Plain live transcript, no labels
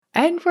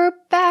And we're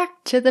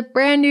back to the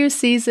brand new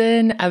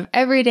season of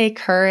Everyday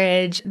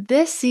Courage.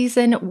 This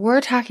season,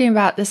 we're talking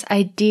about this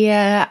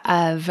idea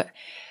of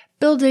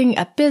building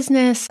a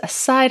business, a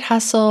side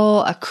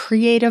hustle, a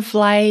creative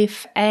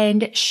life,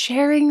 and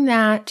sharing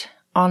that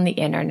on the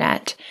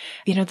internet.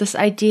 You know, this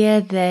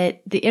idea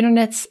that the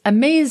internet's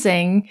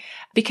amazing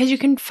because you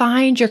can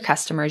find your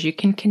customers, you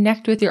can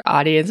connect with your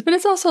audience, but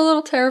it's also a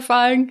little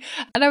terrifying.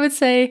 And I would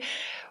say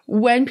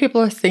when people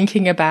are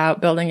thinking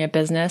about building a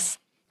business,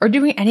 or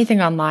doing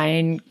anything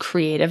online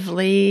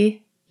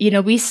creatively, you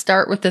know, we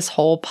start with this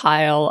whole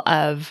pile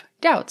of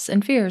doubts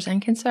and fears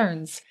and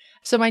concerns.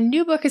 So my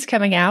new book is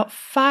coming out,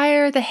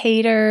 Fire the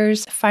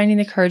Haters, Finding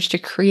the Courage to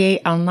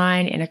Create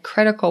Online in a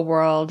Critical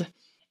World.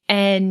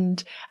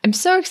 And I'm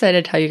so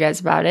excited to tell you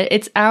guys about it.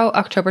 It's out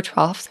October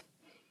 12th,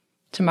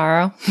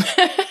 tomorrow.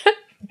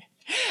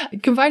 You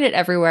can find it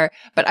everywhere.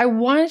 But I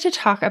wanted to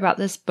talk about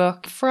this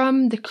book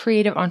from the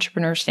creative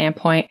entrepreneur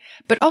standpoint,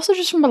 but also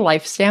just from a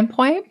life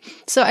standpoint.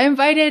 So I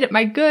invited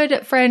my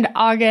good friend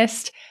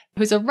August,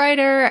 who's a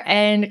writer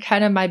and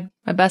kind of my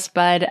best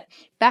bud,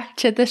 back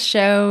to the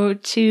show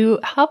to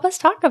help us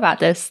talk about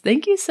this.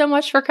 Thank you so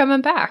much for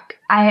coming back.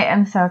 I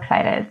am so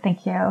excited.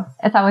 Thank you.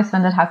 It's always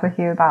fun to talk with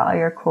you about all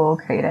your cool,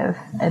 creative,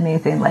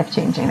 amazing,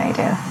 life-changing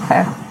ideas.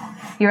 So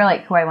you're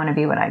like who I want to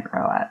be when I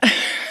grow up.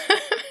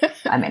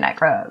 I may not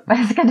grow up, but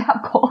it's good to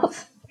have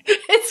goals.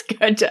 It's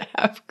good to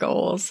have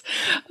goals.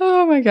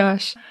 Oh my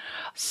gosh.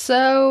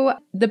 So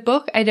the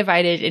book I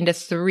divided into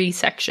 3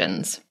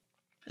 sections.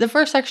 The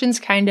first section's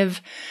kind of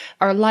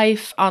our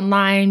life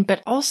online,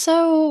 but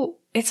also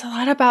it's a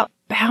lot about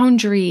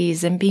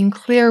boundaries and being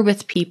clear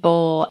with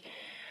people,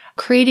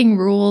 creating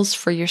rules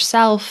for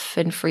yourself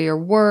and for your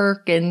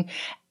work. And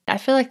I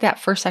feel like that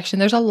first section,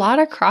 there's a lot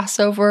of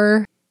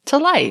crossover to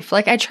life.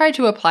 Like I tried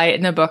to apply it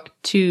in the book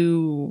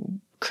to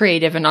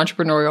creative and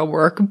entrepreneurial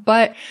work,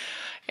 but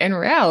in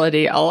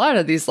reality, a lot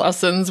of these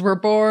lessons were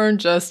born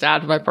just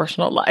out of my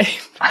personal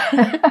life.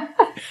 I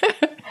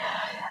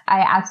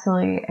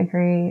absolutely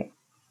agree.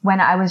 When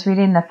I was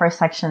reading the first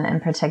section in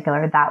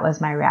particular, that was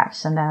my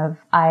reaction of,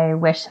 I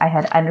wish I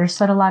had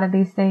understood a lot of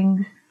these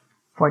things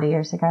 40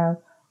 years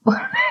ago, would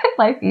make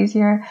life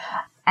easier.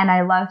 And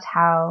I loved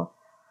how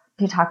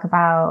you talk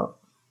about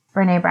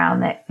Brené Brown,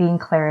 that being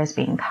clear is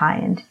being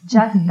kind.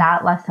 Just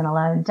that lesson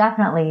alone,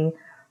 definitely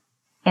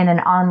in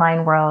an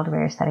online world where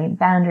you're setting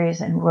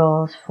boundaries and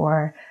rules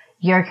for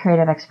your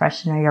creative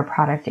expression or your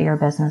product or your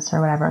business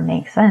or whatever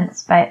makes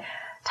sense. But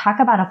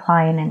talk about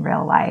applying in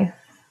real life.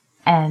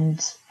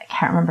 And I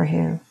can't remember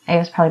who, it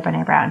was probably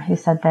Brené Brown, who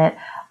said that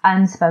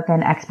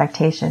unspoken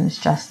expectations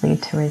just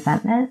lead to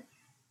resentment.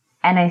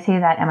 And I see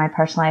that in my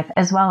personal life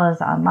as well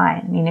as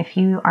online. I mean, if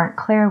you aren't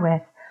clear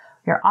with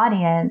your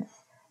audience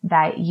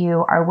that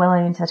you are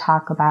willing to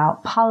talk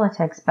about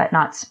politics but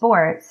not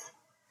sports,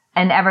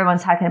 and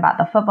everyone's talking about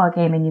the football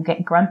game and you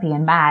get grumpy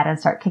and mad and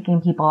start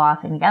kicking people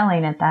off and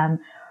yelling at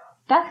them,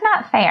 that's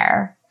not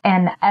fair.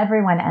 And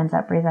everyone ends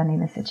up resenting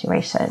the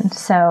situation.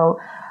 So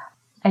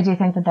I do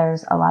think that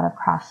there's a lot of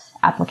cross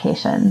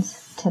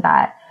applications to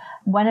that.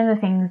 One of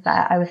the things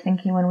that I was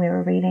thinking when we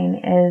were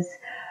reading is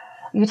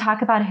you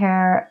talk about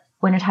here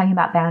when you're talking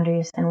about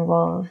boundaries and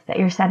rules, that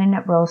you're setting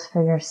up rules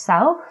for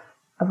yourself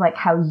of like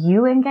how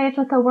you engage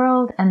with the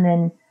world. And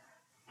then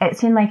it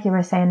seemed like you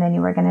were saying then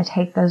you were going to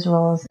take those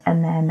rules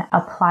and then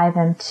apply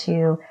them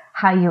to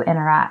how you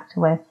interact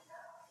with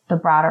the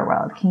broader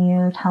world. Can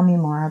you tell me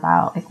more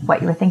about like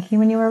what you were thinking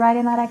when you were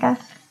writing that, I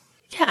guess?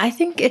 Yeah, I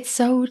think it's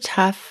so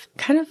tough,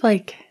 kind of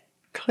like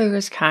clear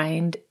as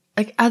kind.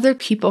 Like other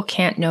people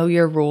can't know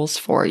your rules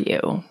for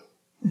you.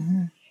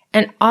 Mm-hmm.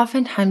 And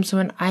oftentimes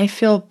when I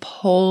feel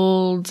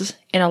pulled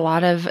in a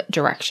lot of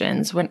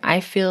directions, when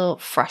I feel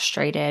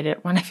frustrated,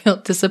 when I feel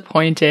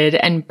disappointed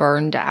and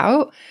burned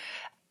out,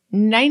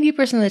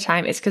 90% of the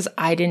time it's because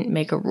I didn't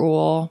make a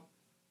rule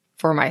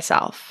for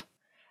myself.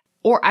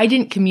 Or I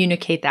didn't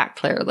communicate that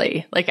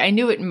clearly. Like I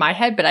knew it in my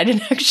head, but I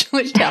didn't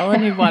actually tell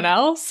anyone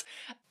else.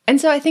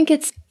 And so I think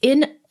it's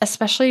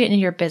especially in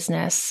your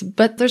business,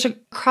 but there's a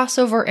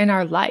crossover in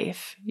our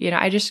life. You know,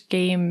 I just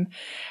came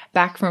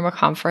back from a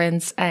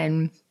conference,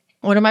 and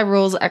one of my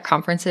rules at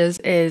conferences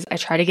is I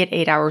try to get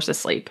 8 hours of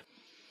sleep.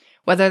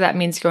 Whether that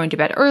means going to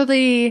bed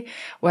early,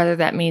 whether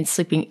that means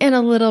sleeping in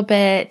a little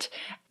bit.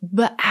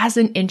 But as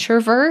an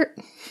introvert,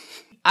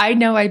 I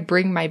know I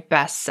bring my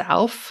best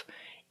self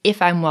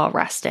if I'm well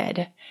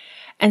rested.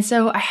 And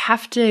so I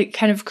have to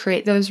kind of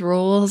create those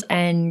rules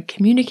and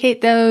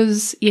communicate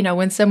those. You know,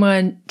 when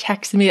someone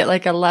texts me at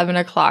like 11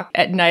 o'clock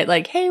at night,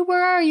 like, hey,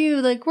 where are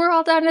you? Like, we're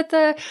all down at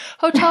the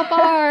hotel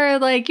bar.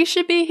 Like, you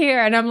should be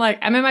here. And I'm like,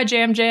 I'm in my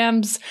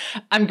jams.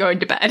 I'm going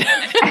to bed.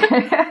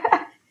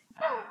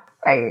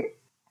 Right.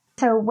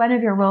 So one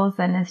of your rules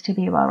then is to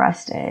be well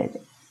rested.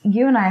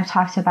 You and I have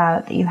talked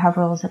about that you have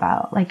rules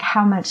about like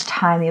how much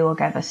time you will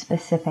give a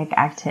specific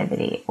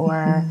activity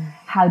or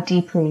how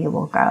deeply you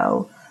will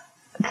go.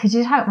 Could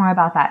you talk more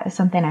about that? It's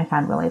something I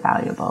found really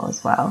valuable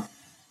as well.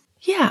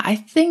 Yeah, I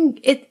think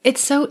it's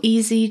so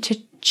easy to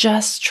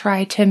just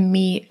try to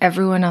meet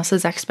everyone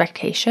else's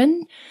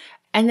expectation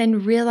and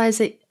then realize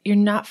that you're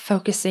not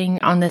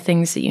focusing on the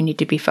things that you need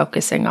to be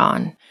focusing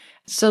on.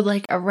 So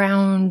like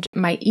around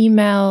my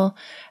email,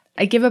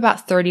 I give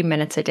about 30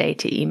 minutes a day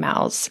to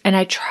emails, and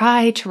I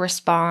try to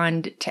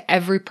respond to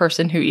every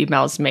person who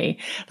emails me.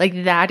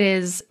 Like that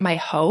is my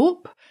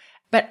hope.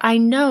 But I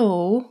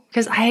know,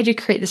 because I had to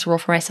create this rule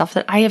for myself,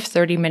 that I have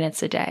 30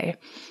 minutes a day.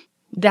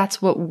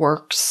 That's what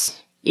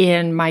works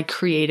in my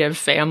creative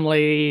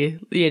family,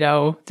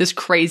 this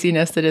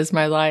craziness that is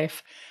my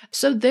life.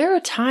 So there are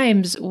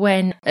times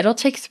when it'll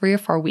take 3 or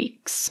 4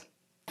 weeks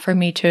for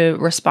me to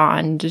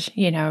respond,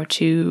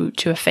 to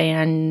a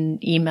fan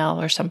email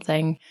or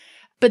something.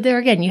 But there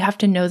again, you have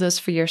to know those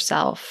for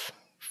yourself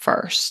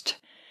first.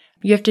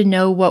 You have to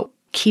know what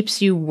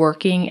keeps you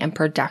working and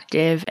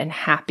productive and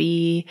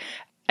happy.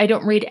 I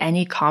don't read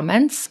any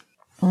comments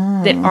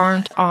that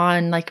aren't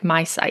on like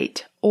my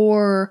site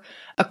or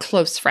a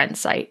close friend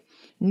site.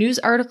 News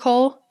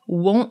article,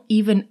 won't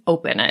even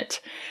open it.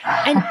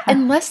 And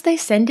unless they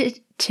send it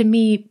to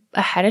me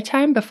ahead of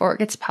time before it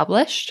gets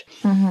published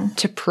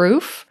to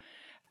proof,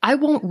 I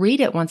won't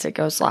read it once it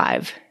goes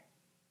live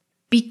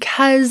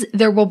because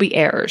there will be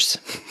errors.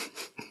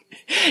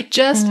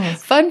 Just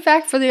fun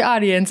fact for the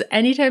audience,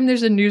 anytime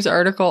there's a news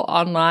article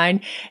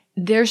online,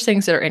 there's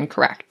things that are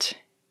incorrect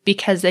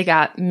because they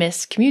got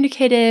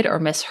miscommunicated or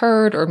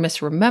misheard or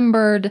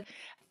misremembered.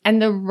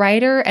 And the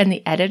writer and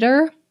the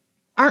editor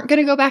aren't going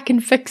to go back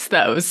and fix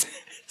those.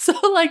 So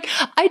like,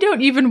 I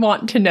don't even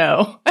want to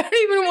know. I don't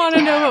even want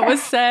to know what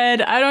was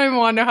said. I don't even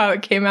want to know how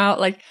it came out.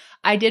 Like,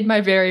 I did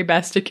my very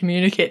best to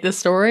communicate the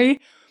story,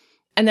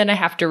 and then I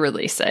have to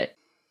release it.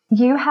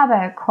 You have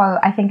a quote,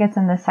 I think it's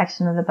in this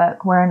section of the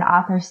book, where an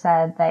author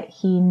said that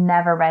he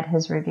never read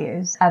his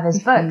reviews of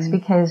his books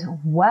because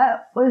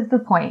what was the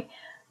point?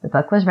 The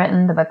book was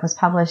written, the book was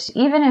published.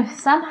 Even if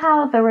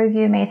somehow the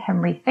review made him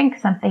rethink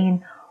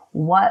something,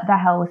 what the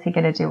hell was he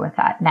going to do with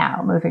that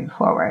now moving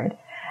forward?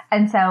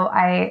 And so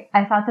I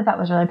thought that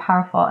was really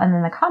powerful. And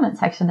then the comment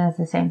section is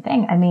the same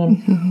thing. I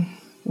mean,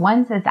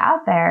 once it's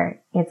out there,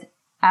 it's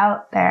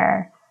out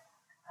there.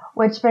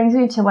 Which brings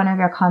me to one of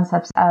your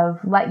concepts of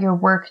let your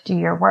work do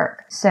your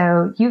work.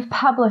 So you've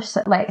published,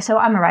 so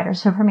I'm a writer,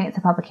 so for me it's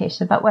a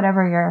publication, but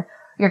whatever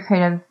your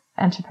creative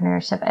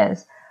entrepreneurship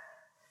is.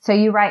 So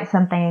you write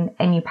something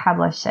and you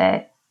publish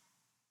it.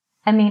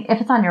 I mean,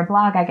 if it's on your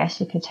blog, I guess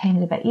you could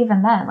change it, but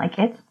even then,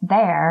 it's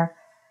there.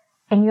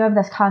 And you have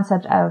this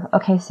concept of,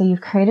 okay, so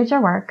you've created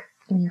your work,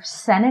 and you've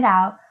sent it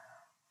out,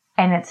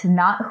 and it's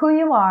not who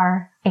you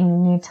are, and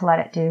you need to let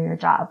it do your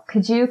job.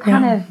 Could you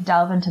kind of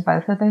delve into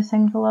both of those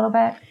things a little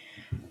bit?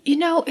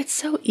 It's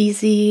so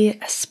easy,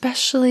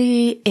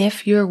 especially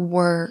if your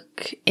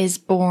work is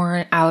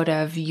born out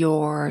of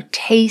your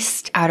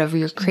taste, out of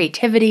your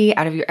creativity,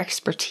 out of your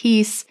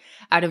expertise,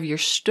 out of your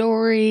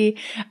story,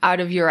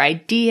 out of your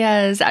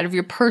ideas, out of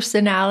your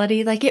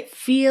personality. Like, it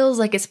feels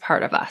like it's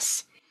part of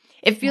us.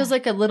 It feels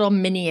like a little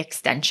mini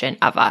extension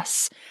of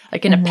us,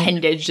 like an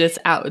appendage that's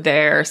out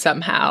there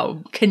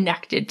somehow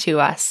connected to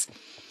us,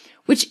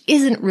 which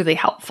isn't really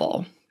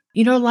helpful.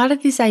 A lot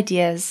of these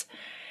ideas,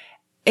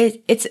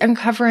 it's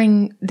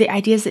uncovering the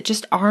ideas that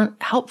just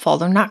aren't helpful.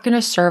 They're not going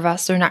to serve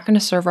us. They're not going to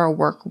serve our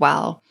work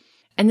well.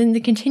 And then the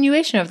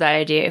continuation of that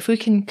idea, if we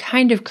can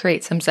kind of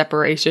create some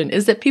separation,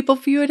 is that people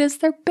view it as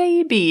their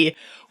baby,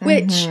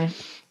 which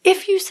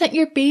if you sent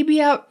your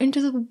baby out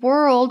into the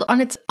world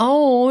on its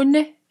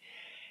own,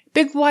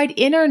 big wide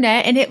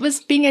internet, and it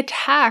was being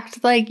attacked,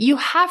 you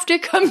have to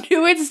come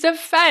to its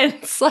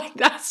defense.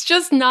 That's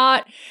just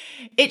not,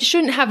 it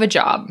shouldn't have a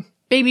job.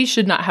 Babies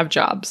should not have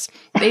jobs.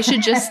 They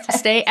should just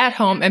stay at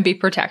home and be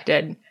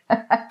protected.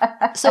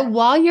 So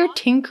while you're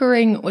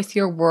tinkering with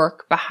your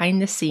work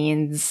behind the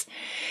scenes,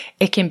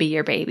 it can be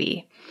your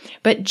baby.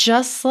 But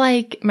just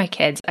like my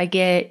kids, I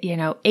get,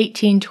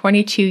 18,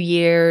 22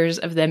 years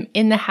of them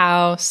in the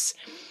house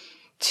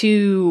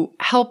to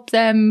help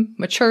them,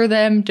 mature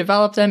them,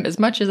 develop them as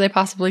much as I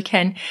possibly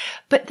can.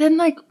 But then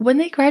when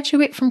they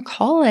graduate from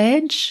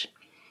college,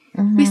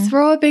 we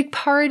throw a big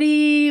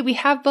party, we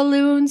have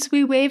balloons,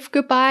 we wave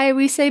goodbye,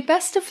 we say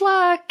best of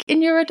luck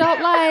in your adult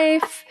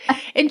life,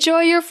 enjoy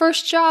your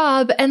first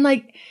job. And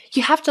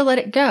you have to let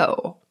it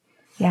go.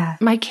 Yeah.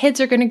 My kids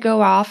are going to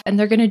go off and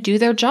they're going to do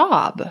their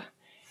job.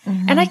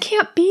 And I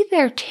can't be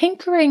there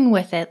tinkering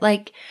with it.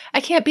 I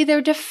can't be there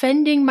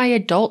defending my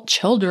adult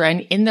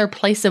children in their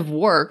place of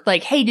work.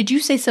 Hey, did you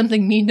say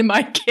something mean to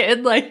my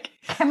kid?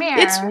 Come here.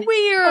 It's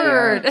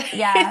weird.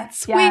 Yeah.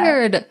 It's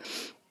weird.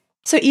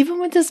 So even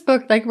with this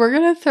book, we're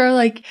going to throw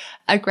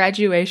a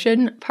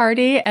graduation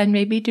party and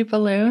maybe do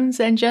balloons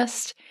and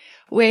just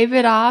wave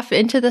it off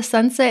into the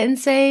sunset and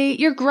say,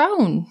 you're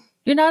grown.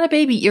 You're not a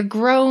baby. You're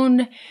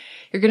grown.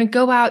 You're going to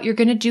go out. You're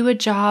going to do a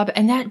job.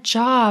 And that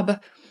job,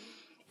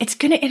 it's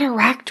going to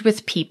interact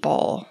with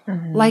people.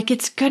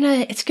 It's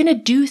going to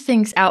do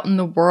things out in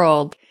the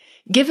world.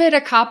 Give it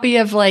a copy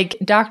of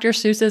Dr.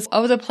 Seuss's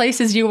Oh, the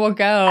Places You Will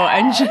Go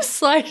and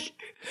just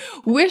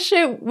wish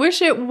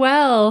it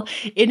well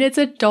in its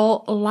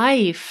adult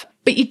life.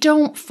 But you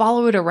don't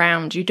follow it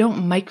around. You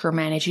don't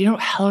micromanage. You don't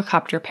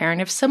helicopter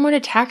parent. If someone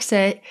attacks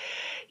it,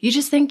 you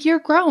just think you're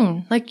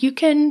grown. Like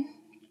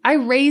I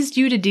raised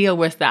you to deal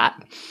with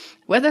that.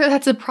 Whether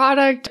that's a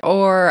product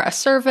or a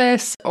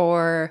service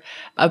or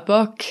a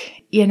book,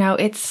 you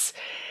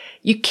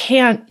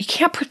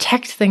can't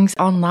protect things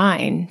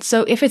online.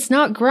 So if it's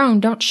not grown,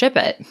 don't ship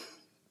it.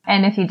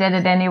 And if you did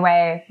it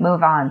anyway,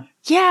 move on.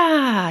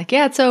 Yeah,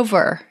 it's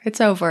over. It's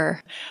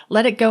over.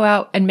 Let it go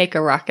out and make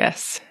a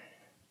ruckus.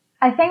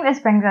 I think this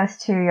brings us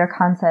to your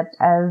concept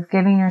of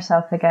giving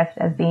yourself the gift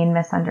of being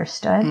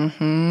misunderstood.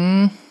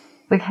 Mm-hmm.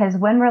 Because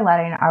when we're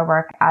letting our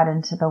work out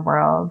into the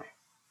world,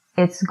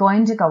 it's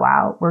going to go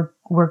out.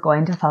 We're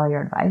going to follow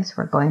your advice.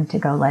 We're going to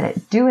go let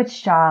it do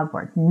its job.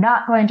 We're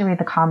not going to read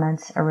the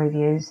comments or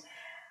reviews.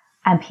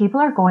 And people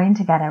are going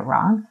to get it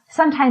wrong.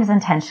 Sometimes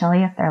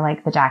intentionally, if they're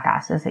like the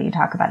jackasses that you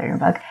talk about in your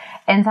book.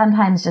 And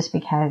sometimes just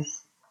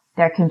because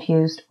they're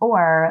confused.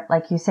 Or,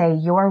 like you say,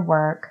 your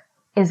work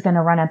is going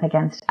to run up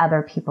against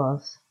other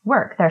people's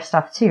work, their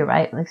stuff too,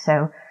 right? Like,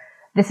 so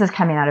this is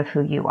coming out of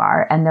who you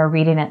are, and they're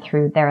reading it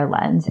through their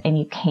lens, and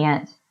you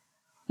can't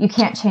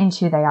change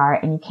who they are,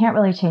 and you can't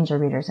really change your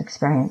reader's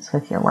experience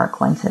with your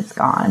work once it's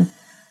gone.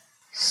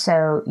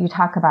 So you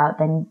talk about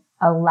then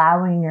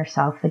allowing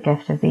yourself the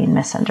gift of being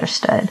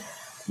misunderstood.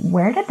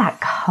 Where did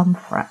that come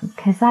from?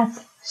 Because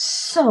that's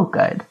so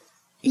good.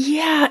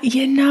 Yeah,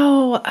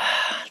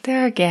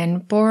 there again,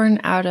 born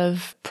out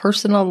of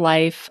personal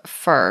life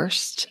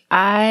first.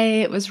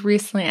 I was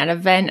recently at an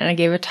event and I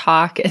gave a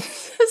talk.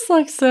 It's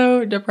like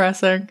so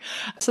depressing.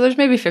 So there's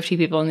maybe 50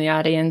 people in the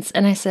audience.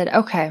 And I said,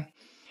 okay,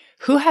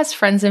 who has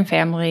friends and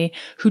family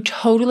who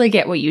totally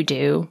get what you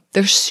do?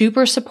 They're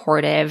super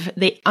supportive.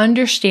 They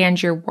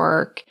understand your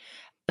work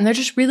and they're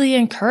just really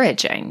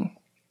encouraging.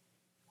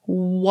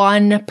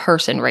 One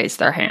person raised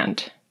their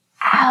hand.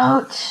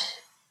 Ouch.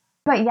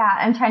 But yeah,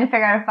 I'm trying to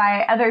figure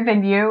out other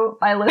than you,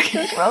 my list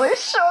is really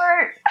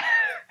short.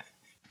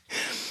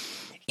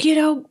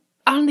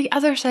 On the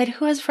other side,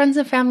 who has friends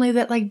and family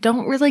that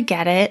don't really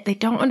get it? They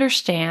don't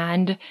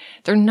understand.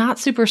 They're not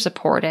super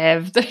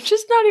supportive. They're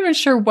just not even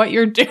sure what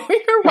you're doing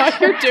or why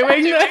you're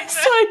doing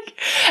this.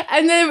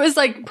 And then it was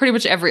pretty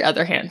much every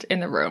other hand in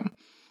the room.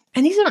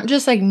 And these aren't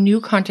just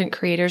new content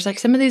creators.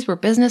 Some of these were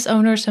business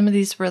owners. Some of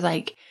these were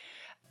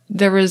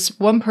there was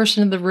one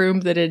person in the room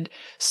that had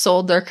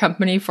sold their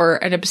company for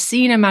an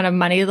obscene amount of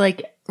money,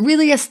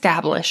 really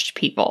established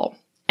people.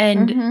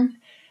 And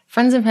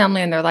friends and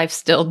family in their life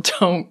still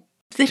don't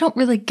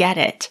really get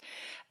it.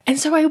 And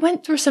so I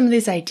went through some of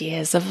these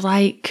ideas of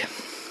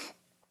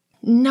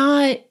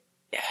not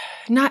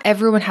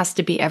everyone has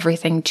to be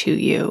everything to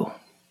you.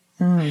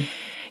 Mm.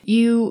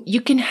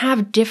 You can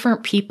have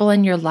different people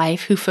in your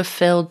life who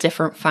fulfill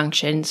different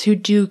functions, who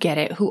do get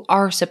it, who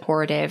are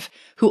supportive,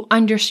 who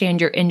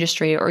understand your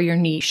industry or your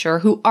niche, or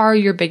who are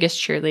your biggest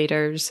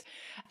cheerleaders.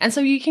 And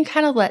so you can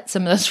kind of let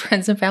some of those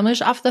friends and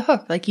families off the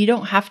hook. You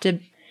don't have to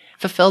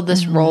fulfill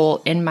this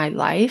role in my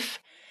life.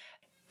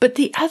 But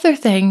the other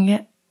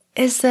thing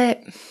is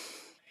that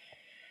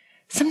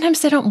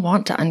sometimes they don't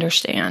want to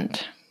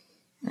understand.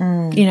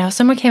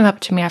 Someone came up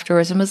to me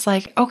afterwards and was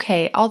like,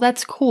 okay, all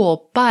that's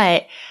cool,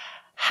 but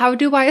how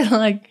do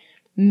I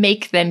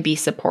make them be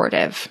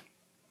supportive?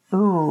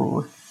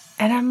 Ooh.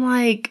 And I'm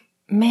like,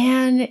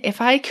 man,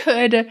 if I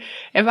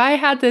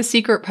had the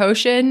secret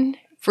potion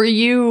for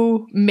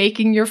you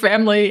making your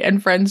family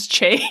and friends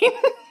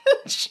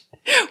change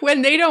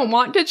when they don't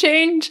want to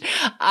change,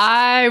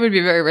 I would be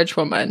a very rich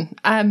woman.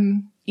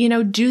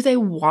 Do they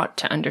want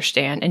to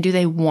understand and do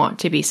they want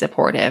to be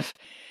supportive?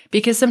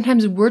 Because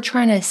sometimes we're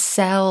trying to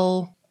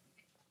sell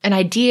an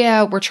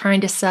idea, we're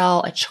trying to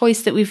sell a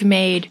choice that we've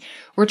made,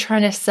 we're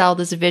trying to sell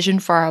this vision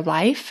for our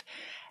life,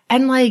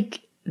 and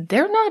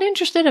they're not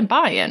interested in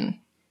buying.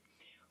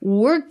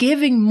 We're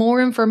giving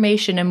more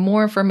information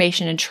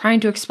and trying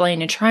to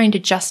explain and trying to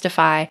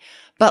justify,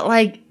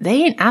 but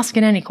they ain't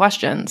asking any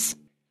questions.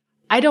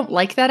 I don't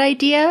like that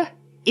idea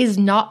is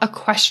not a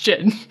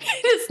question.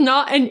 It is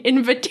not an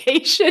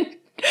invitation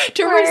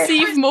to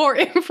receive more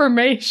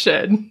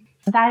information.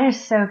 That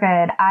is so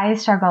good. I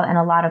struggle in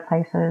a lot of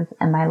places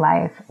in my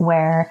life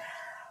where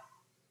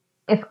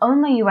if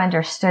only you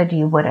understood,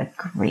 you would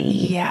agree.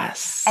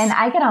 Yes. And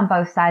I get on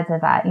both sides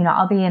of that.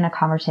 I'll be in a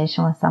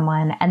conversation with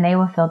someone and they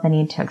will feel the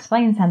need to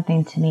explain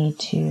something to me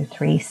 2,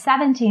 3,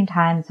 17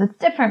 times with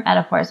different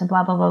metaphors and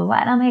blah, blah, blah, blah.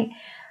 And I'm like,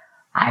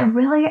 I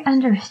really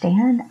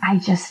understand. I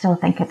just still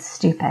think it's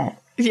stupid.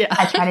 Yeah.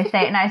 I try to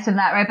say it nice and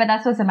that, right? But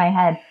that's what's in my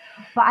head.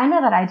 But I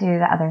know that I do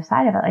the other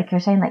side of it.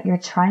 You're saying, you're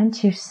trying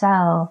to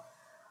sell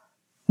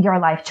your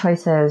life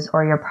choices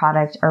or your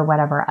product or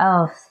whatever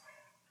else.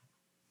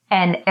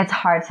 And it's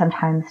hard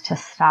sometimes to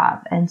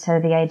stop. And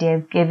so the idea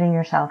of giving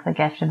yourself the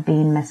gift of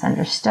being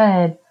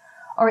misunderstood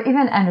or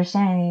even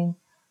understanding,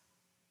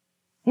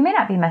 you may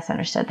not be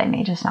misunderstood. They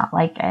may just not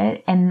like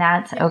it. And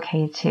that's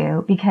okay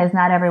too, because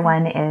not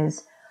everyone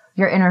is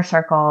your inner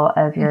circle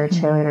of your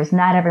cheerleaders.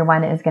 Not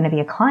everyone is going to be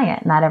a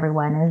client. Not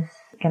everyone is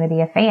going to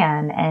be a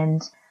fan,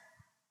 and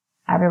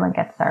everyone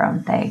gets their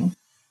own thing.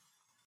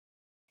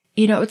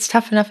 It's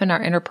tough enough in our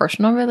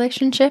interpersonal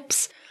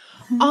relationships.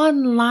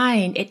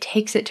 Online, it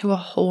takes it to a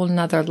whole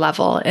nother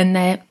level in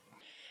that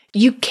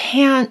you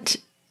can't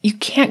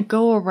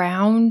go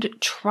around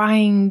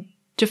trying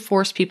to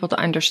force people to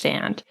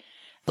understand.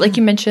 Like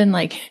you mentioned,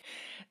 like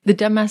the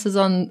dumbasses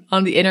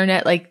on the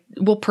internet, like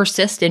will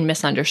persist in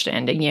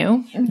misunderstanding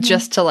you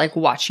just to like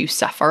watch you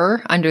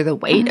suffer under the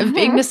weight of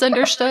being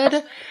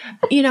misunderstood.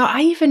 You know,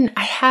 I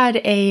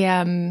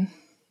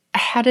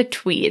had a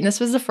tweet, and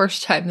this was the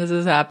first time this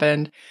has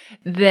happened,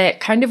 that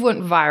kind of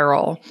went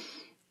viral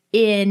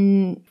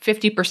in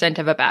 50%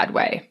 of a bad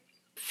way.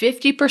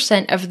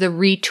 50% of the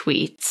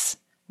retweets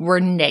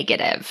were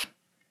negative.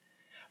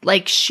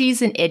 Like,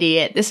 she's an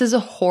idiot. This is a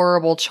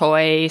horrible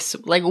choice.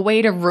 Like,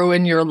 way to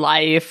ruin your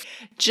life.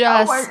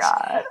 Just, oh my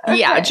God. Okay.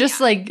 Yeah,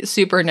 just like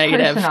super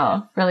negative.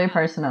 Personal. Really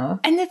personal.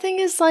 And the thing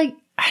is, like,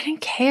 I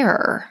didn't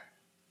care.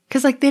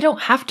 Because, like, they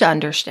don't have to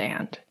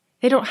understand.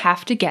 They don't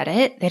have to get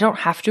it. They don't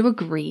have to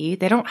agree.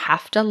 They don't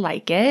have to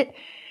like it.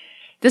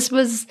 It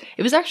was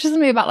actually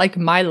something about, like,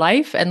 my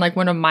life and, like,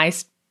 one of my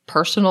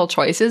personal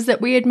choices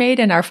that we had made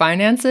in our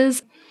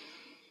finances.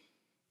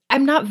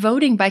 I'm not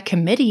voting by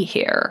committee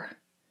here.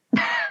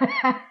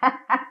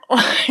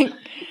 Like,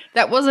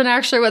 that wasn't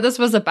actually what this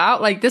was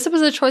about. Like, this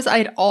was a choice I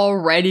had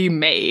already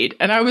made,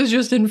 and I was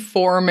just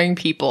informing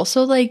people.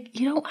 So, like,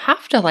 you don't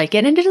have to like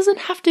it, and it doesn't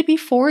have to be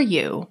for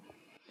you.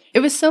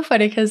 It was so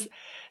funny because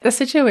the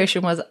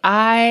situation was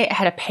I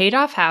had a paid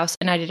off house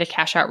and I did a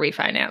cash out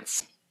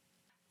refinance.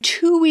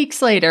 2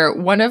 weeks later,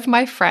 one of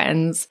my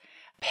friends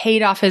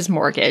paid off his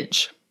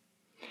mortgage,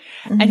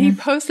 and he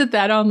posted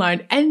that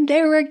online, and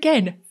there were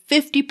again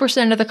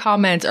 50% of the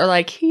comments are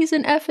like, he's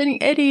an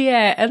effing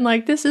idiot. And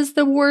like, this is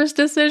the worst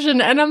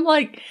decision. And I'm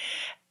like,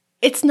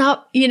 it's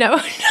not, you know,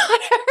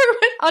 not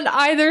everyone on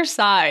either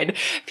side.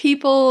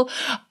 People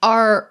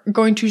are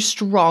going to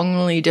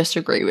strongly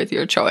disagree with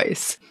your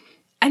choice.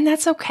 And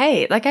that's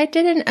okay. Like, I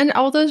didn't, and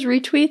all those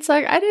retweets,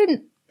 like, I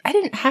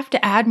didn't have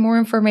to add more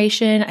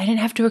information. I didn't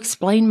have to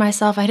explain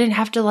myself. I didn't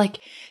have to like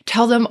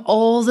tell them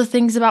all the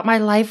things about my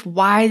life.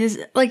 Why this,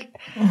 like,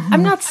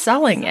 I'm not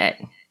selling it.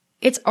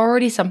 It's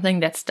already something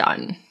that's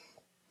done.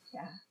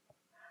 Yeah.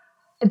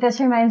 This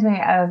reminds me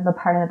of the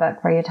part of the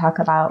book where you talk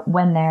about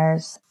when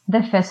there's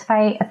the fist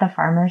fight at the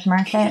farmer's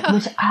market,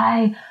 which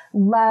I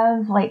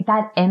love. Like,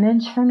 that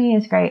image for me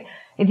is great.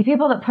 The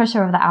people that push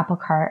over the apple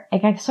cart,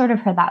 like, I've sort of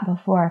heard that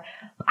before.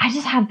 I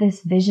just have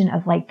this vision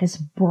of like this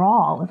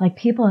brawl with like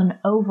people in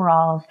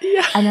overalls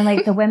and then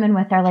like the women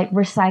with their like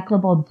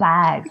recyclable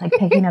bags, like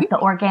picking up the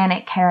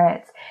organic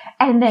carrots,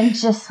 and then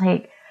just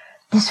like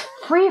this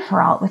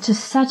free-for-all, which is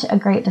such a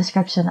great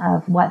description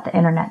of what the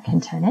internet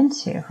can turn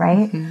into,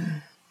 right?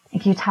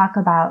 If you talk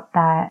about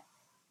that,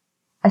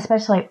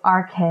 especially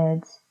our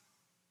kids,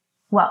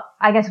 well,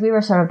 I guess we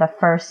were sort of the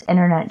first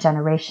internet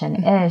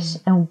generation-ish,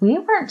 and we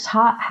weren't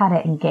taught how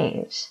to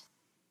engage.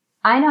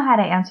 I know how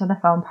to answer the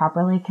phone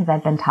properly because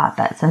I've been taught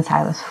that since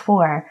I was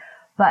 4,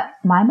 but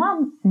my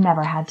mom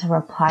never had to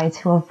reply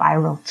to a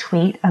viral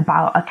tweet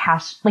about a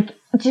cash, like,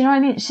 do you know what I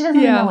mean? She doesn't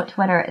even know what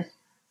Twitter is.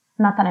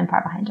 Not that I'm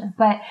far behind her,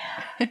 but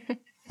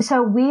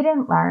so we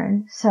didn't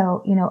learn.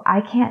 So, you know, I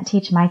can't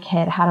teach my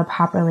kid how to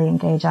properly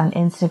engage on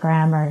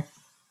Instagram, or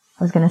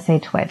I was going to say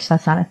Twitch.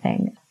 That's not a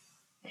thing.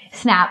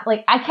 Snap.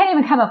 Like, I can't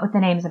even come up with the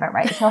names of it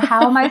right. So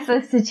how am I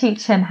supposed to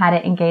teach him how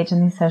to engage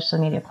in these social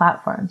media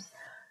platforms?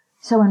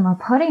 So when we're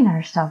putting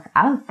our stuff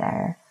out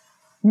there,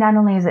 not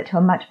only is it to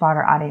a much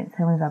broader audience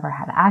than we've ever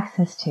had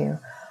access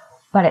to,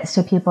 but it's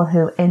to people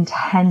who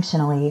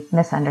intentionally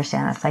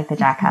misunderstand us, like the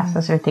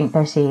jackasses, or think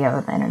they're CEO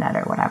of the internet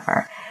or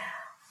whatever.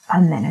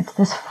 And then it's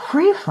this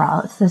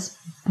free-for-all. It's this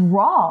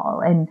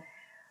brawl. And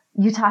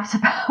you talked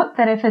about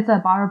that if it's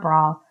a bar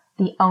brawl,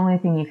 the only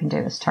thing you can do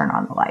is turn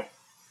on the light.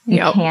 You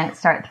can't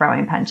start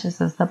throwing punches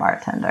as the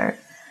bartender.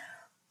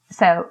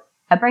 So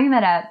I bring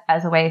that up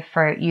as a way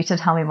for you to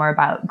tell me more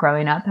about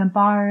growing up in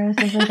bars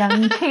as a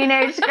young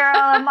teenage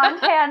girl in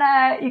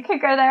Montana. You could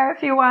go there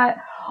if you want.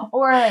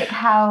 Or like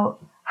how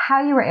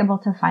you were able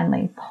to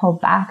finally pull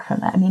back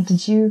from that. I mean,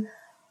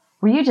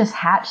 were you just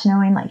hatched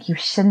knowing like you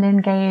shouldn't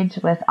engage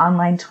with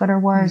online Twitter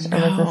wars, or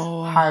was this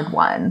a hard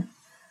one?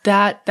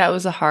 That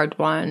was a hard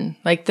one.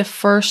 Like, the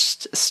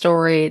first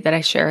story that I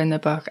share in the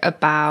book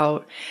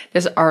about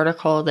this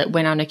article that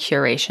went on a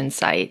curation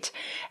site.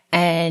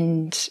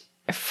 And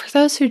for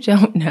those who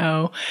don't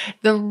know,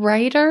 the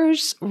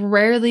writers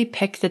rarely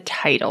pick the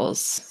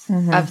titles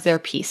of their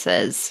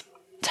pieces.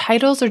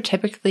 Titles are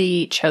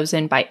typically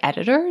chosen by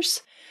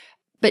editors,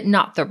 but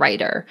not the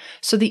writer.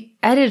 So the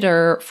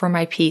editor for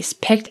my piece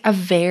picked a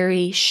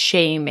very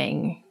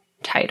shaming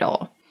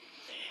title.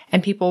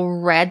 And people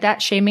read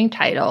that shaming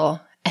title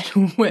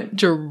and went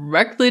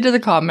directly to the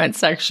comment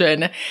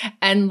section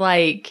and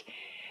like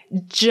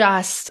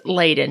just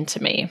laid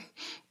into me.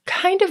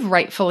 Kind of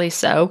rightfully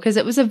so, because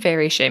it was a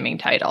very shaming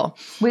title.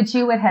 Which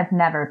you would have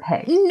never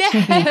picked.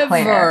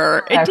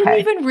 Never. It didn't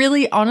even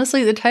really,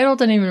 honestly, the title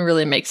didn't even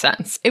really make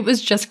sense. It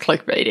was just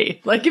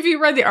clickbaity. Like, if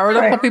you read the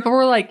article, people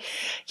were like,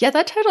 yeah,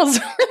 that title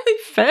doesn't really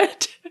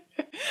fit.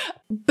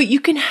 But you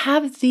can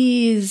have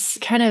these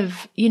kind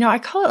of, you know, I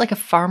call it like a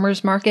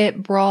farmer's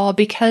market brawl,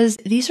 because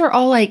these are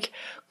all like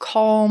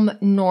calm,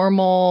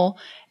 normal,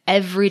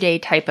 everyday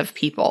type of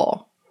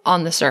people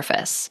on the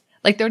surface.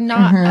 Like they're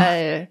not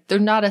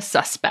a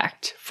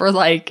suspect for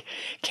like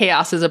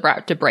chaos is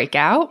about to break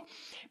out.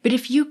 But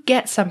if you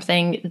get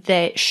something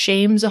that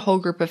shames a whole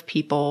group of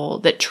people,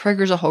 that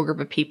triggers a whole group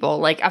of people,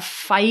 like a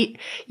fight,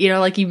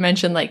 like you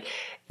mentioned, like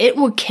it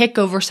will kick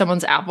over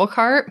someone's apple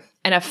cart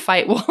and a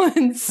fight will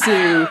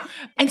ensue.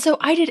 And so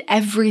I did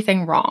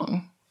everything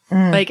wrong.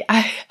 Like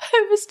I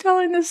was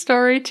telling this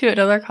story to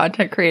another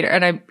content creator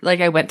and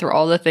I went through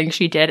all the things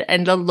she did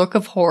and the look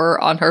of horror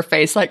on her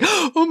face, like,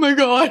 oh my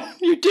God,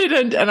 you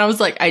didn't. And I was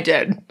like, I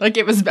did. Like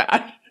it was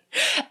bad.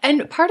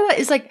 And part of that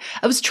is like,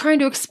 I was trying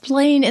to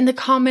explain in the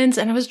comments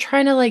and I was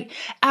trying to like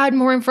add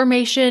more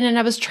information and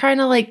I was trying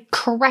to like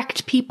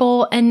correct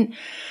people. And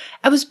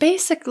I was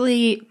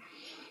basically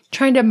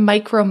trying to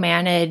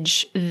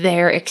micromanage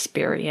their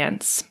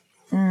experience.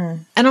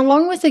 And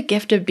along with the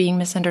gift of being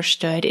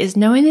misunderstood is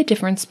knowing the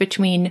difference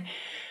between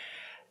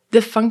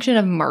the function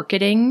of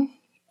marketing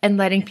and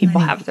letting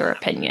people have their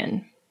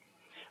opinion.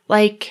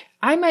 Like,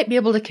 I might be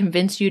able to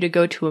convince you to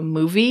go to a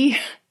movie,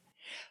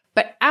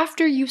 but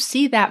after you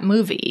see that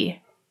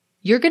movie,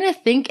 you're going to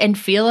think and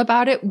feel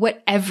about it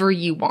whatever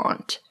you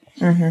want.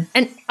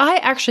 And I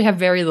actually have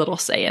very little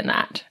say in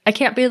that. I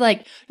can't be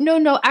like,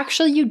 no,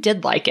 actually you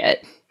did like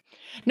it.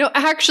 No,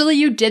 actually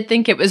you did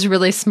think it was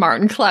really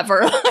smart and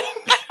clever.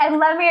 And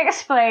let me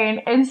explain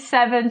in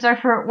 7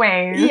 different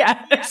ways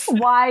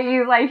why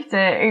you liked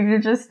it and you're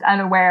just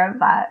unaware of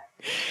that.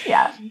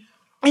 Yeah.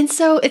 And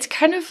so it's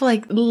kind of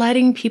like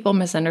letting people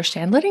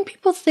misunderstand, letting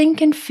people think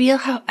and feel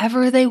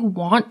however they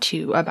want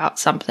to about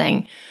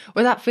something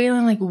without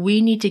feeling like we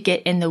need to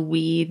get in the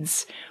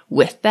weeds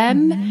with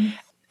them.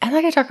 And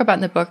like I talk about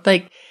in the book,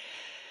 like,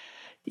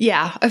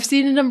 yeah, I've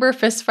seen a number of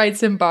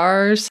fistfights in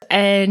bars,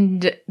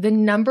 and the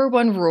number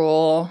one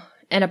rule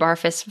in a bar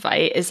fist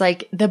fight is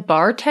like the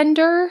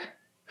bartender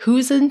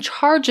who's in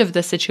charge of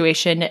the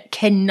situation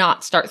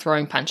cannot start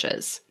throwing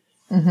punches.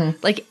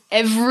 Like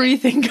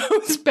everything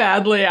goes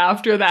badly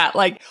after that.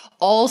 Like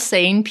all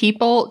sane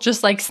people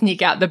just like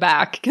sneak out the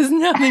back because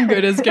nothing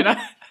good is going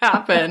to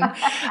happen.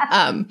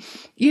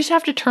 You just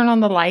have to turn on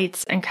the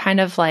lights and kind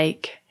of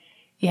like,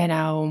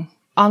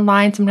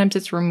 online, sometimes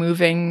it's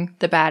removing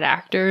the bad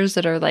actors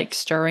that are like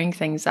stirring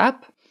things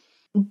up.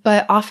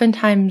 But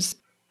oftentimes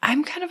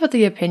I'm kind of of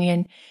the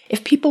opinion,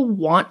 if people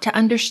want to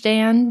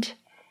understand,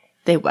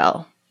 they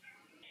will.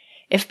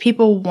 If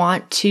people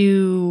want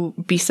to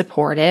be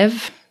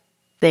supportive,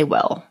 they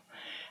will.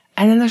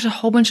 And then there's a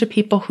whole bunch of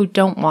people who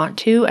don't want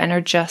to and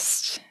are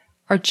just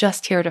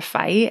here to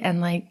fight.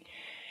 And like,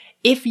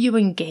 if you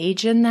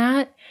engage in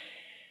that,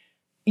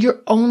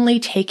 you're only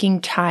taking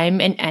time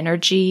and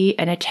energy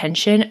and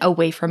attention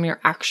away from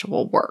your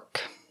actual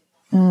work.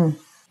 And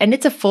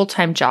it's a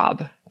full-time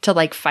job to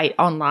like fight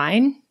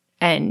online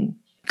and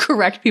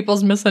correct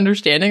people's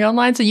misunderstanding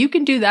online. So you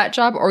can do that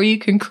job or you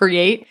can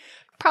create.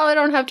 Probably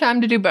don't have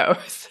time to do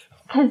both.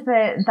 Because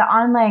the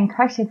online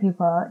correcting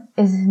people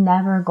is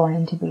never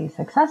going to be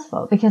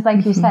successful. Because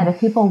like you said, if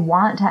people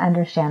want to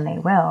understand, they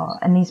will.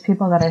 And these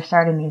people that are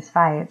starting these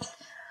fights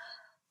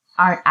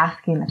aren't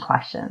asking the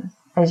questions,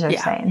 as you're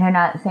saying. They're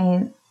not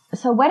saying,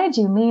 so what did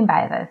you mean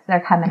by this? They're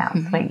coming out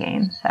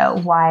swinging. So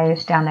why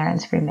stand there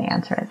and scream the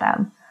answer at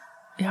them?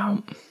 Yeah.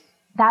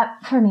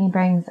 That for me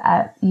brings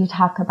up, you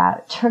talk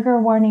about trigger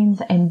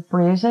warnings and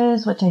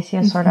bruises, which I see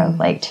as sort of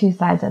like two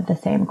sides of the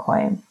same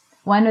coin.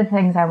 One of the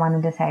things I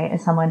wanted to say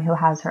is someone who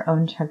has her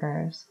own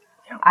triggers.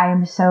 I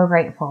am so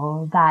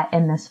grateful that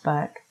in this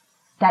book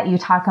that you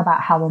talk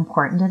about how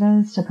important it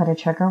is to put a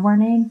trigger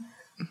warning.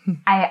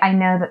 I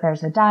know that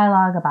there's a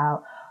dialogue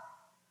about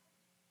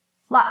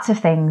lots of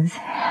things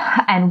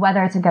and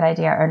whether it's a good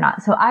idea or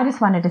not. So I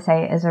just wanted to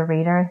say as a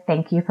reader,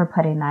 thank you for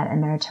putting that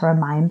in there to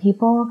remind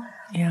people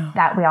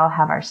that we all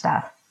have our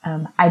stuff.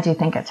 I do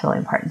think it's really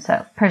important.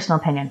 So personal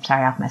opinion,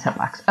 sorry, off my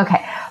soapbox.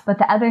 Okay. But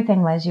the other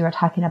thing was you were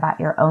talking about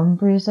your own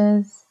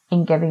bruises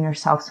and giving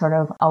yourself sort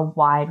of a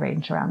wide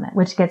range around that,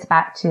 which gets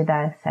back to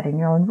the setting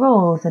your own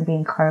rules and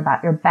being clear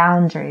about your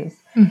boundaries.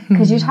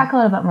 Because you talk a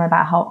little bit more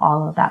about how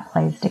all of that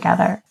plays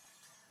together.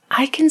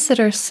 I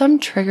consider some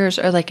triggers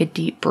are like a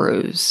deep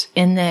bruise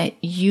in that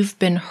you've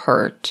been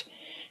hurt,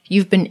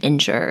 you've been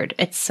injured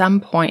at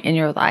some point in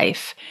your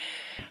life.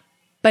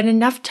 But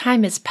enough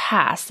time has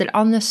passed that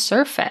on the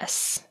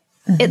surface,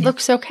 it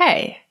looks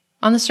okay.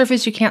 On the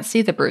surface, you can't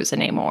see the bruise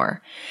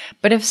anymore.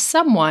 But if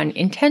someone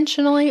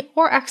intentionally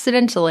or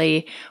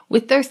accidentally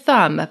with their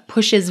thumb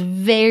pushes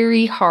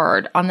very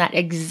hard on that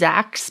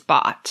exact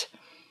spot,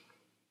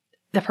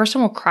 the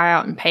person will cry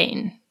out in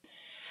pain.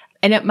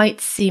 And it might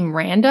seem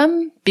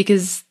random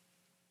because,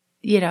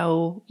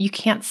 you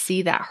can't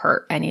see that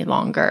hurt any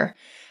longer.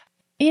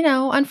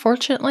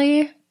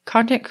 Unfortunately,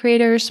 content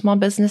creators, small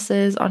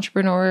businesses,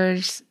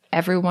 entrepreneurs,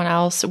 everyone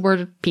else,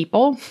 we're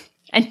people.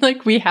 And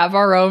like we have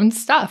our own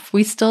stuff.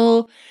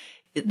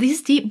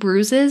 These deep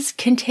bruises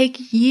can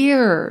take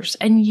years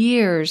and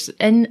years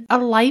and a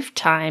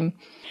lifetime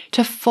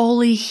to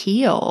fully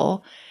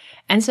heal.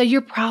 And so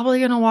you're probably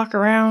going to walk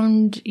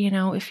around,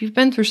 if you've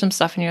been through some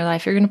stuff in your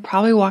life, you're going to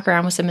probably walk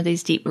around with some of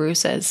these deep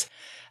bruises.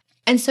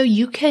 And so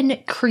you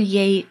can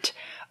create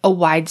a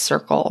wide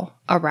circle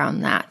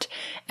around that.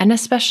 And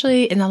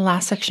especially in the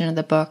last section of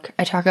the book,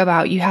 I talk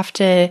about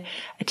I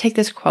take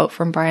this quote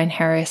from Brian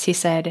Harris. He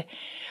said,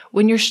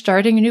 when you're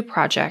starting a new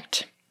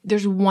project,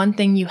 there's one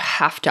thing you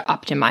have to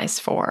optimize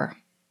for: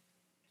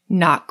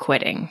 not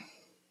quitting.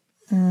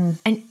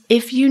 And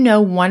if you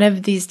know one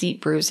of these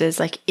deep bruises,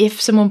 like if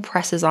someone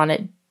presses on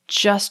it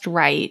just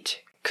right,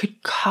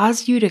 could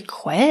cause you to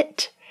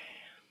quit,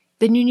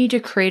 then you need to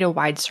create a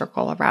wide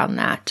circle around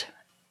that.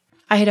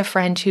 I had a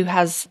friend who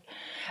has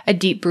a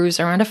deep bruise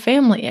around a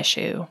family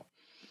issue,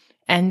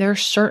 and there are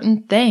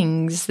certain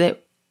things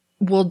that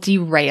will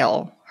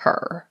derail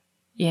her,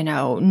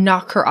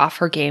 knock her off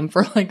her game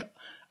for like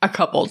a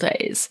couple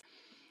days.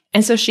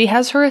 And so she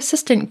has her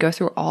assistant go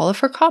through all of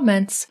her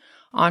comments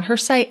on her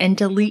site and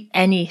delete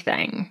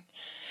anything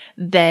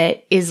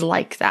that is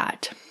like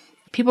that.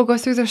 People go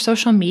through their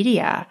social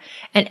media,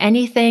 and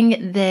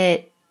anything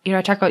that,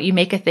 I talk about, you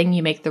make a thing,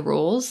 you make the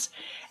rules.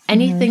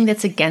 Anything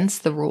that's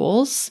against the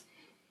rules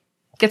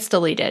gets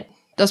deleted.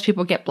 Those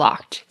people get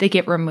blocked. They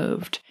get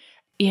removed.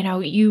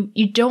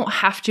 You don't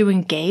have to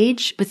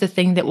engage with the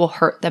thing that will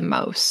hurt them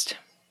most.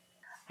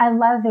 I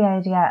love the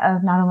idea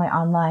of not only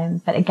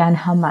online, but again,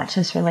 how much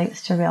this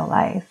relates to real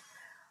life.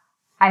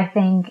 I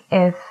think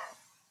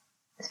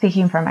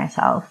speaking for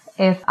myself,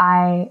 if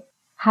I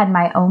had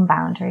my own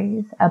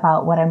boundaries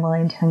about what I'm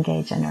willing to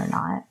engage in or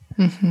not,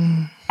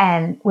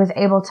 and was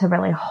able to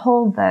really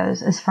hold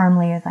those as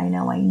firmly as I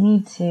know I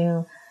need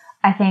to,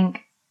 I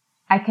think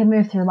I could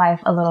move through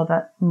life a little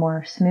bit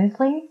more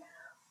smoothly.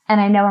 And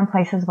I know in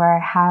places where I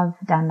have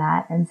done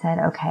that and said,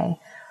 okay,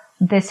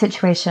 this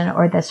situation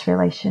or this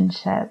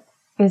relationship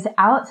is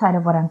outside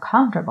of what I'm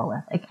comfortable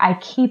with. Like, I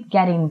keep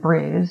getting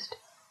bruised.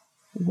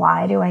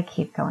 Why do I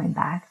keep going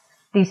back?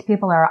 These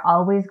people are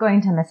always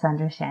going to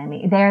misunderstand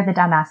me. They're the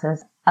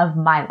dumbasses of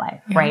my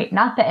life, right?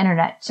 Not the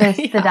internet, just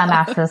the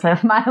dumbasses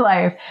of my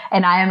life.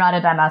 And I am not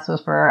a dumbass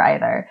whisperer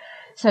either.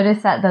 So to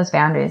set those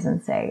boundaries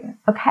and say,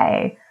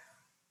 okay,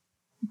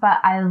 but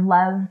I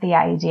love the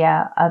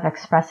idea of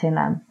expressing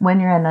them when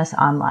you're in this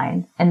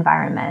online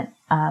environment.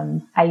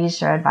 I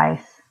used your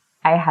advice.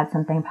 I had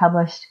something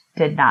published,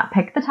 did not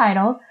pick the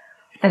title.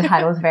 The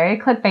title was very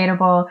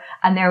clickbaitable.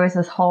 And there was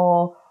this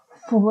whole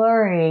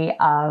flurry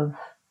of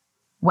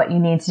what you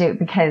need to do,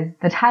 because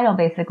the title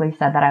basically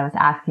said that I was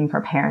asking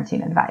for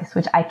parenting advice,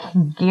 which I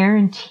can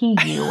guarantee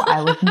you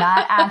I was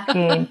not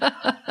asking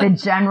the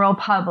general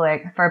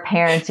public for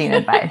parenting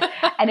advice.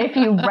 And if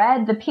you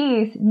read the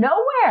piece,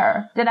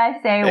 nowhere did I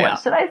say,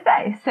 what should I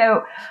say?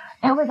 So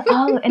it was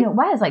all, and it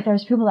was like,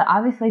 there's people that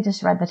obviously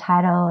just read the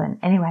title. And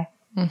anyway,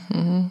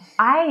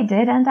 I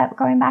did end up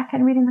going back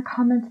and reading the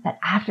comments, but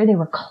after they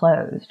were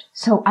closed.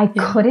 So I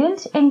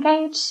couldn't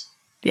engage.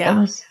 It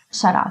was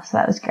shut off. So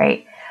that was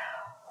great.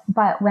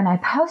 But when I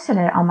posted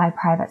it on my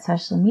private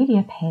social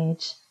media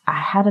page, I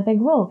had a big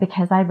rule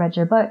because I read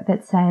your book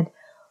that said,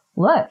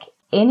 look,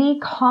 any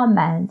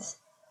comments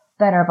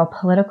that are of a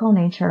political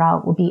nature at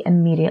all will be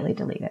immediately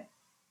deleted.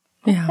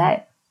 That's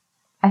it.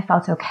 I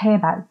felt okay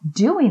about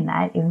doing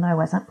that, even though I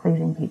wasn't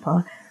pleasing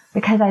people,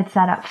 because I'd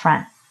said up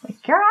front,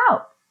 like, you're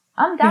out.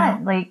 I'm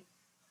done.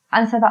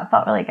 And so that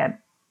felt really good.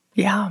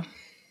 Yeah.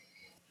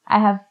 I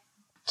have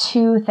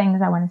 2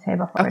 things I want to say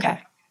before. Okay.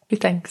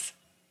 Thanks.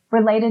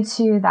 Related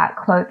to that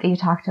quote that you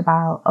talked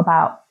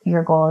about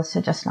your goal is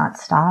to just not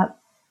stop.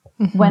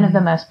 One of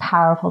the most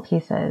powerful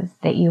pieces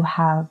that you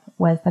have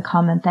was the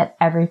comment that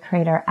every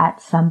creator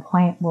at some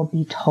point will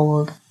be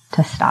told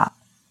to stop.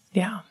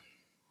 Yeah.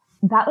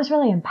 That was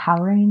really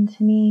empowering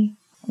to me.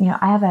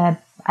 I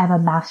have a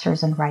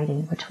master's in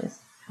writing, which was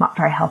not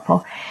very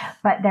helpful,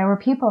 but there were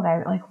people that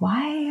were like,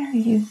 why are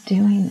you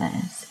doing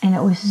this? And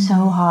it was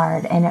so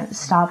hard, and it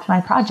stopped my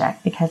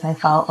project because I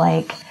felt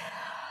like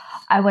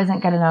I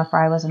wasn't good enough,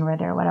 or I wasn't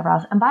ready, or whatever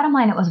else. And bottom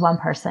line, it was one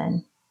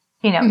person,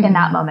 in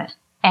that moment.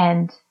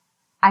 And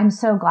I'm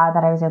so glad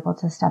that I was able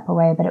to step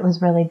away, but it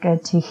was really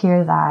good to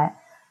hear that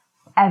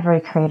every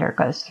creator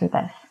goes through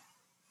this,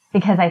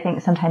 because I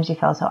think sometimes you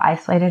feel so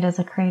isolated as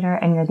a creator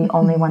and you're the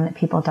only one that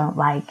people don't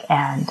like.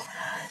 And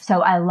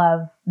so I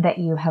love that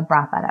you have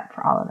brought that up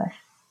for all of us.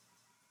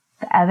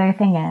 The other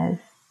thing is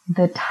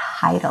the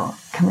title.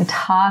 Can we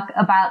talk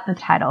about the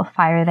title,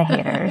 Fire the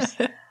Haters?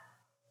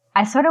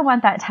 I sort of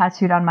want that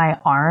tattooed on my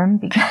arm,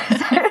 because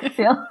I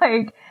feel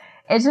like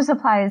it just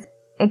applies.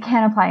 It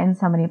can apply in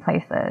so many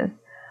places.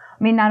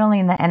 I mean, not only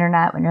in the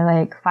internet, when you're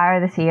like, fire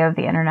the CEO of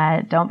the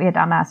internet, don't be a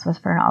dumbass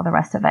whisperer and all the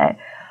rest of it,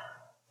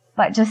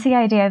 but just the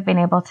idea of being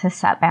able to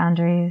set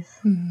boundaries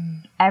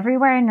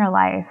everywhere in your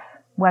life,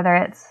 whether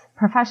it's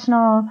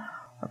professional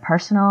or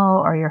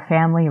personal, or your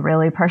family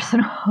really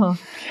personal,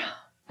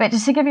 but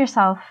just to give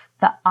yourself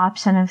the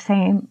option of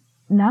saying,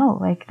 no,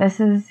 like,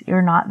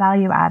 you're not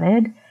value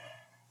added.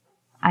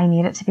 I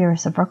need it to be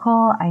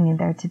reciprocal. I need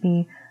there to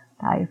be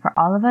value for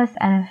all of us.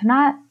 And if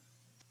not,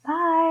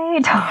 bye.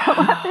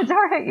 Don't let the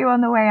door hit you on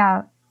the way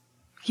out.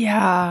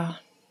 Yeah.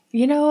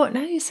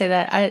 Now you say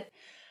that,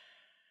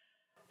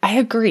 I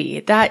agree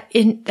that that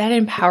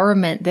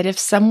empowerment, that if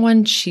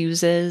someone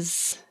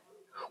chooses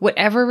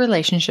whatever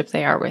relationship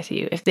they are with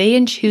you, if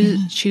they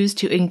choose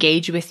to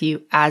engage with you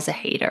as a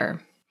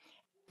hater.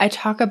 I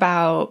talk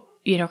about,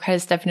 kind of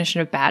this definition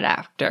of bad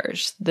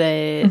actors,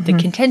 the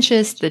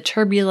contentious, the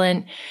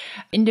turbulent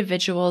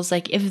individuals.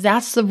 Like, if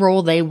that's the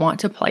role they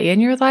want to play in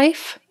your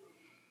life,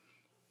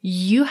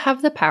 you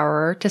have the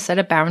power to set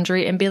a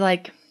boundary and be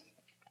like,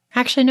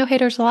 actually, no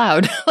haters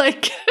allowed.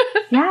 Like,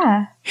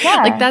 yeah.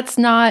 Like, that's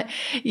not,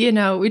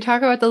 we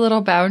talk about the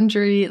little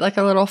boundary, like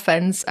a little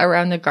fence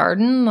around the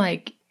garden.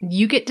 Like,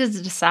 you get to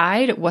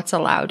decide what's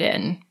allowed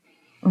in.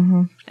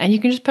 And you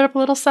can just put up a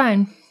little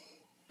sign.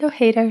 No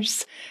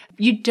haters.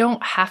 You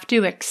don't have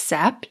to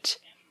accept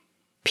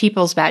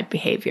people's bad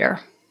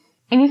behavior.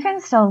 And you can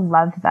still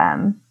love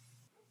them.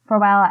 For a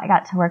while, I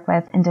got to work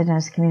with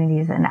Indigenous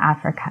communities in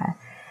Africa.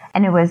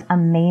 And it was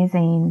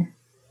amazing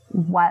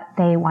what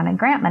they wanted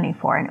grant money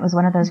for. And it was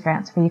one of those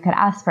grants where you could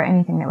ask for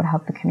anything that would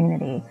help the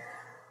community.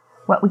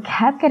 What we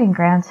kept getting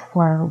grants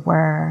for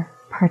were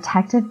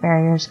protective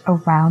barriers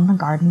around the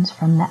gardens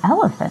from the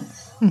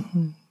elephants.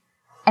 And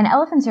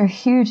elephants are a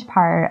huge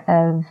part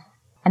of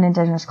an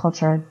Indigenous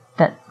culture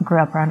that grew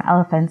up around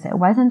elephants. It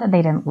wasn't that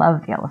they didn't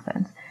love the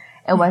elephants.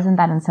 It wasn't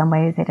that in some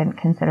ways they didn't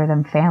consider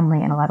them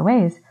family in a lot of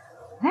ways.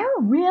 They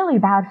were really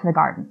bad for the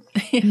gardens.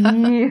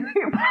 Really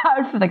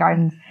bad for the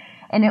gardens.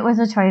 And it was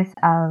a choice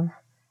of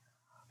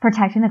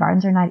protecting the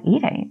gardens or not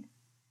eating.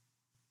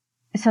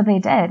 So they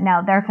did.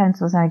 Now, their fence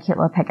was a cute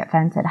little picket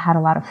fence. It had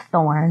a lot of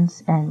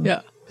thorns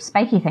and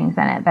spiky things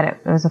in it, but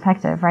it was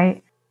effective,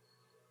 right?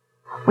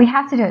 We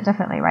have to do it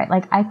differently, right?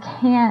 Like, I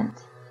can't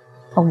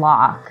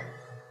block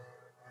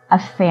a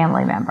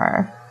family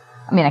member.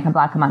 I mean, I can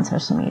block them on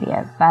social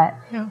media, but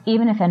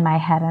even if in my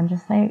head I'm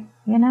just like,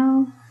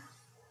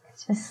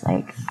 it's just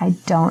like, I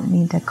don't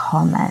need to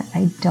comment.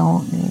 I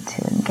don't need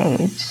to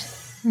engage.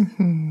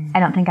 I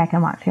don't think I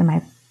can walk through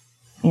my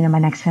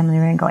next family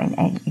reunion going,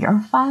 and you're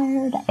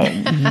fired,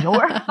 and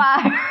you're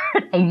fired,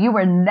 and you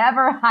were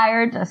never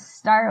hired to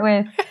start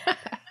with.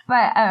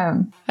 But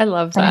I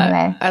love that.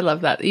 Anyway. I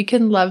love that. You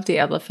can love the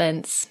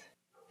elephants,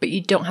 but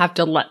you don't have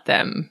to let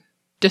them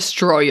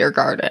destroy your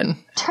garden.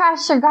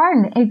 Trash your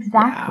garden.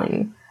 Exactly.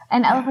 Yeah.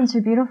 And elephants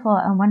are beautiful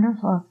and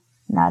wonderful.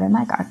 Not in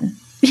my garden.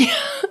 Yeah.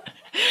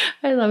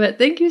 I love it.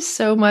 Thank you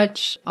so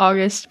much,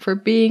 August, for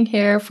being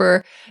here.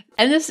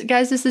 And this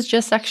is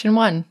just section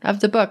 1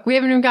 of the book. We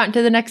haven't even gotten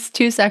to the next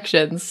 2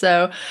 sections.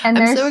 So I'm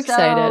so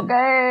excited. So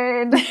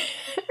good.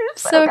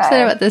 So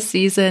excited about this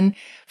season.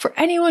 For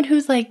anyone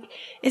who's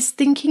is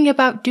thinking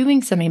about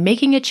doing something,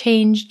 making a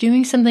change,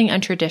 doing something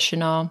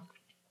untraditional,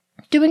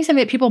 doing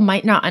something that people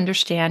might not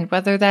understand,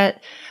 whether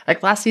that,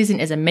 last season,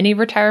 is a mini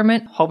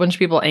retirement. A whole bunch of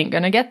people ain't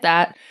going to get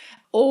that.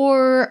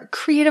 Or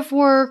creative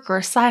work or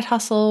a side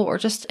hustle or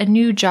just a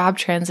new job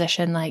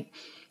transition.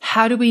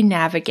 How do we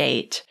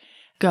navigate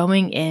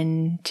going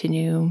into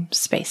new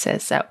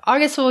spaces? So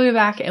August will be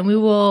back and we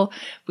will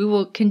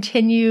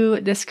continue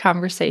this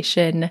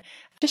conversation.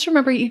 Just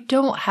remember, you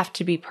don't have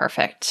to be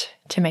perfect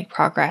to make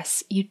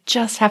progress. You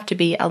just have to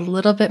be a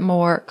little bit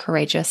more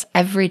courageous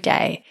every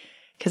day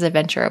because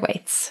adventure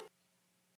awaits.